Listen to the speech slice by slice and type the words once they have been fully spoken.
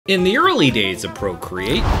In the early days of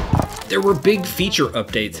Procreate, there were big feature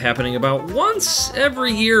updates happening about once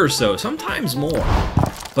every year or so, sometimes more.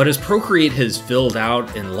 But as Procreate has filled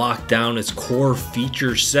out and locked down its core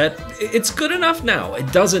feature set, it's good enough now.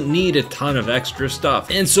 It doesn't need a ton of extra stuff.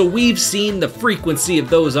 And so we've seen the frequency of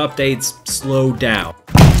those updates slow down.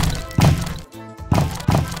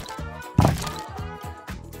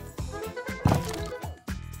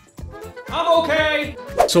 I'm okay.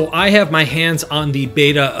 So I have my hands on the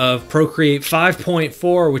beta of Procreate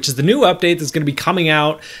 5.4, which is the new update that's going to be coming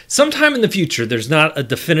out sometime in the future. There's not a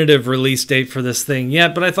definitive release date for this thing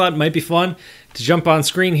yet, but I thought it might be fun to jump on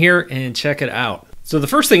screen here and check it out. So the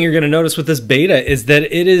first thing you're going to notice with this beta is that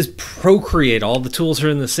it is Procreate. All the tools are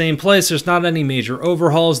in the same place. There's not any major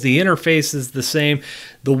overhauls. The interface is the same.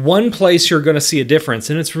 The one place you're going to see a difference,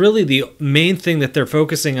 and it's really the main thing that they're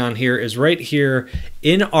focusing on here, is right here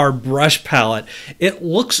in our brush palette. It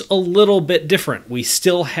looks a little bit different. We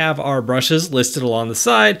still have our brushes listed along the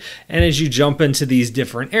side, and as you jump into these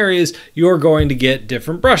different areas, you're going to get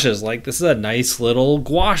different brushes. Like this is a nice little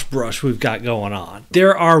gouache brush we've got going on.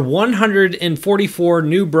 There are 144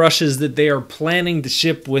 new brushes that they are planning to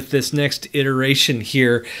ship with this next iteration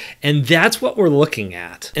here, and that's what we're looking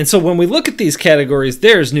at. And so when we look at these categories,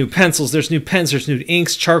 there's new pencils, there's new pens, there's new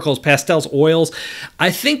inks, charcoals, pastels, oils. I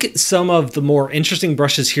think some of the more interesting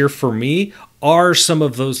brushes here for me are some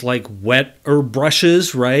of those like wetter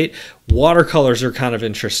brushes, right? Watercolors are kind of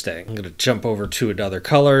interesting. I'm going to jump over to another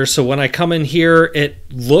color. So when I come in here, it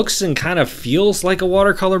looks and kind of feels like a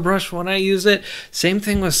watercolor brush when I use it. Same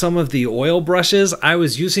thing with some of the oil brushes. I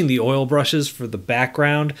was using the oil brushes for the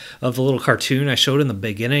background of the little cartoon I showed in the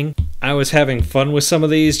beginning. I was having fun with some of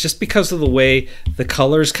these just because of the way the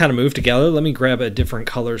colors kind of move together. Let me grab a different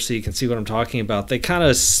color so you can see what I'm talking about. They kind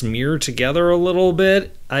of smear together a little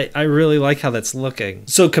bit. I really like how that's looking.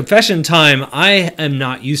 So confession time, I am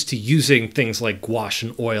not used to using things like gouache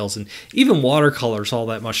and oils and even watercolors all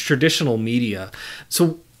that much, traditional media.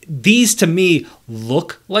 So these to me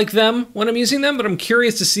look like them when I'm using them, but I'm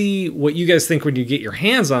curious to see what you guys think when you get your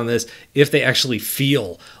hands on this, if they actually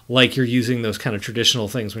feel like you're using those kind of traditional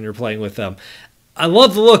things when you're playing with them. I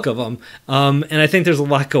love the look of them, and I think there's a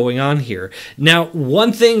lot going on here. Now,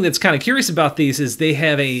 one thing that's kind of curious about these is they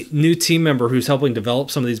have a new team member who's helping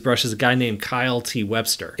develop some of these brushes, a guy named Kyle T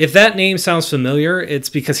Webster. If that name sounds familiar, it's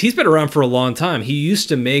because he's been around for a long time. He used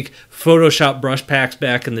to make Photoshop brush packs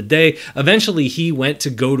back in the day. Eventually, he went to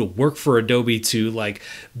go to work for Adobe to like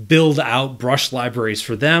build out brush libraries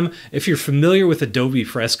for them. If you're familiar with Adobe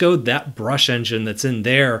Fresco, that brush engine that's in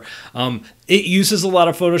there, it uses a lot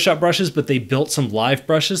of Photoshop brushes, but they built some live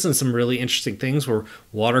brushes and some really interesting things where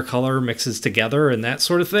watercolor mixes together and that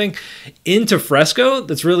sort of thing into Fresco.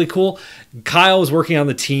 That's really cool. Kyle was working on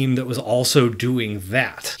the team that was also doing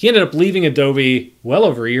that. He ended up leaving Adobe well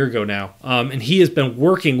over a year ago now, and he has been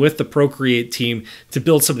working with the Procreate team to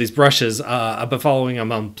build some of these brushes. I've been following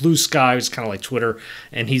him on Bluesky, which is kind of like Twitter,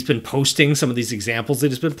 and he's been posting some of these examples that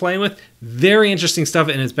he's been playing with. Very interesting stuff,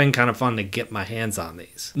 and it's been kind of fun to get my hands on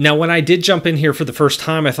these. Now, when I did jump in here for the first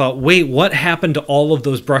time, I thought, wait, what happened to all of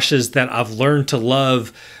those brushes that I've learned to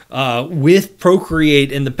love with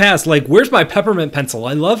Procreate in the past? Like, where's my peppermint pencil?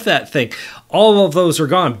 I love that thing. All of those are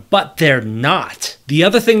gone, but they're not. The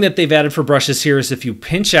other thing that they've added for brushes here is if you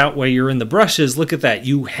pinch out where you're in the brushes, look at that.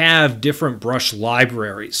 You have different brush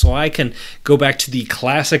libraries. So I can go back to the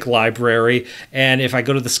classic library, and if I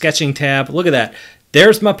go to the sketching tab, look at that.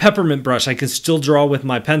 There's my peppermint brush. I can still draw with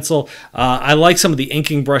my pencil. I like some of the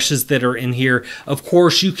inking brushes that are in here. Of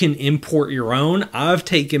course, you can import your own. I've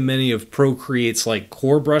taken many of Procreate's like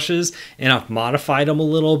core brushes and I've modified them a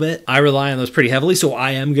little bit. I rely on those pretty heavily, so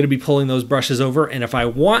I am going to be pulling those brushes over. And if I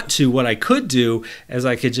want to, what I could do is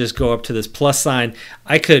I could just go up to this plus sign.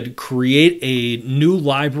 I could create a new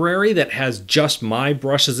library that has just my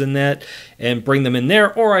brushes in that and bring them in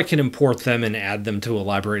there, or I can import them and add them to a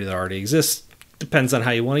library that already exists. Depends on how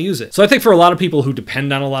you want to use it. So I think for a lot of people who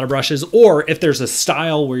depend on a lot of brushes, or if there's a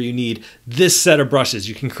style where you need this set of brushes,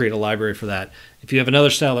 you can create a library for that. If you have another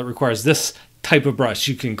style that requires this type of brush,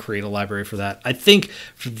 you can create a library for that. I think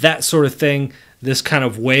for that sort of thing, this kind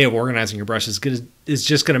of way of organizing your brushes is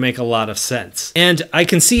just going to make a lot of sense. And I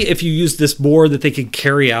can see if you use this board that they could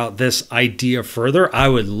carry out this idea further. I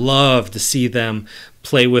would love to see them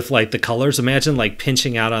play with like the colors. Imagine like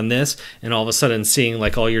pinching out on this and all of a sudden seeing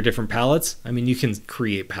like all your different palettes. I mean, you can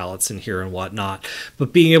create palettes in here and whatnot,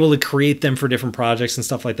 but being able to create them for different projects and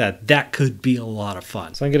stuff like that, that could be a lot of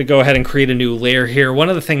fun. So I'm going to go ahead and create a new layer here. One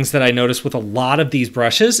of the things that I noticed with a lot of these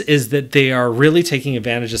brushes is that they are really taking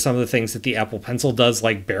advantage of some of the things that the Apple Pencil does,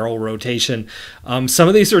 like barrel rotation. Some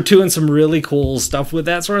of these are doing some really cool stuff with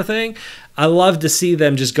that sort of thing. I love to see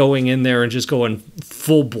them just going in there and just going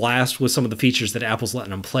full blast with some of the features that Apple's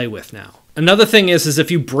letting them play with now. Another thing is if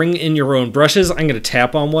you bring in your own brushes, I'm going to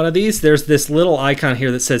tap on one of these. There's this little icon here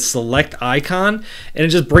that says select icon, and it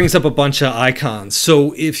just brings up a bunch of icons.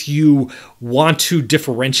 So if you want to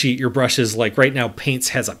differentiate your brushes, like right now Paints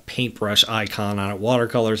has a paintbrush icon on it,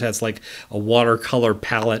 Watercolors has like a watercolor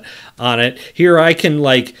palette on it. Here I can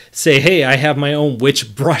like say, hey, I have my own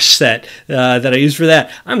witch brush set that I use for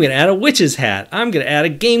that. I'm going to add a witch's hat. I'm going to add a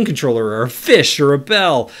game controller or a fish or a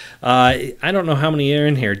bell. I don't know how many are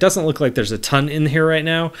in here. It doesn't look like there's a ton in here right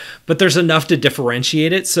now, but there's enough to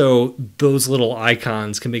differentiate it, so those little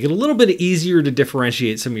icons can make it a little bit easier to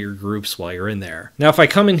differentiate some of your groups while you're in there. Now, if I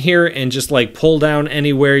come in here and just like pull down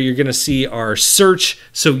anywhere, you're going to see our search.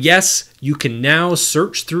 So yes, you can now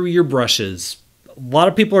search through your brushes. A lot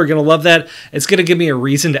of people are going to love that. It's going to give me a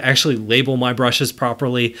reason to actually label my brushes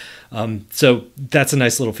properly. So that's a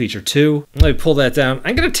nice little feature too. Let me pull that down.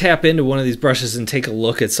 I'm going to tap into one of these brushes and take a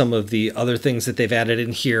look at some of the other things that they've added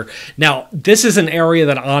in here. Now, this is an area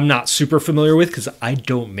that I'm not super familiar with because I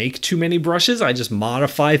don't make too many brushes. I just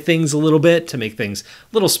modify things a little bit to make things a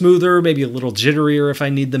little smoother, maybe a little jitterier if I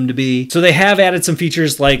need them to be. So they have added some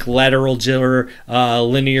features like lateral jitter,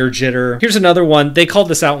 linear jitter. Here's another one. They called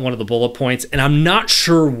this out in one of the bullet points, and I'm not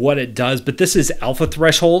sure what it does, but this is alpha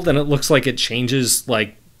threshold, and it looks like it changes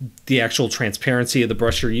like the actual transparency of the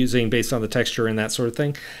brush you're using based on the texture and that sort of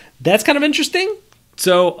thing. That's kind of interesting.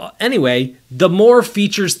 So anyway, the more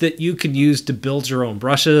features that you can use to build your own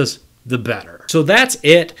brushes, the better. So that's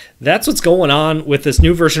it. That's what's going on with this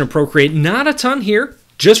new version of Procreate. Not a ton here.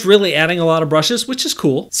 Just really adding a lot of brushes, which is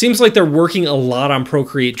cool. Seems like they're working a lot on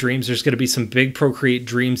Procreate Dreams. There's going to be some big Procreate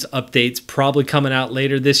Dreams updates probably coming out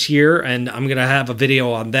later this year, and I'm going to have a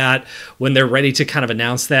video on that when they're ready to kind of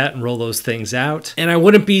announce that and roll those things out. And I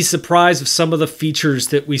wouldn't be surprised if some of the features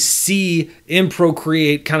that we see in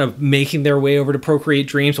Procreate kind of making their way over to Procreate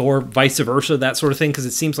Dreams or vice versa, that sort of thing, because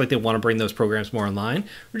it seems like they want to bring those programs more online.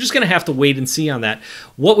 We're just going to have to wait and see on that.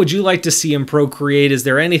 What would you like to see in Procreate? Is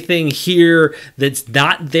there anything here that's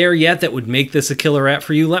not there yet that would make this a killer app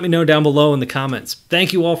for you? Let me know down below in the comments.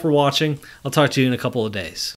 Thank you all for watching. I'll talk to you in a couple of days.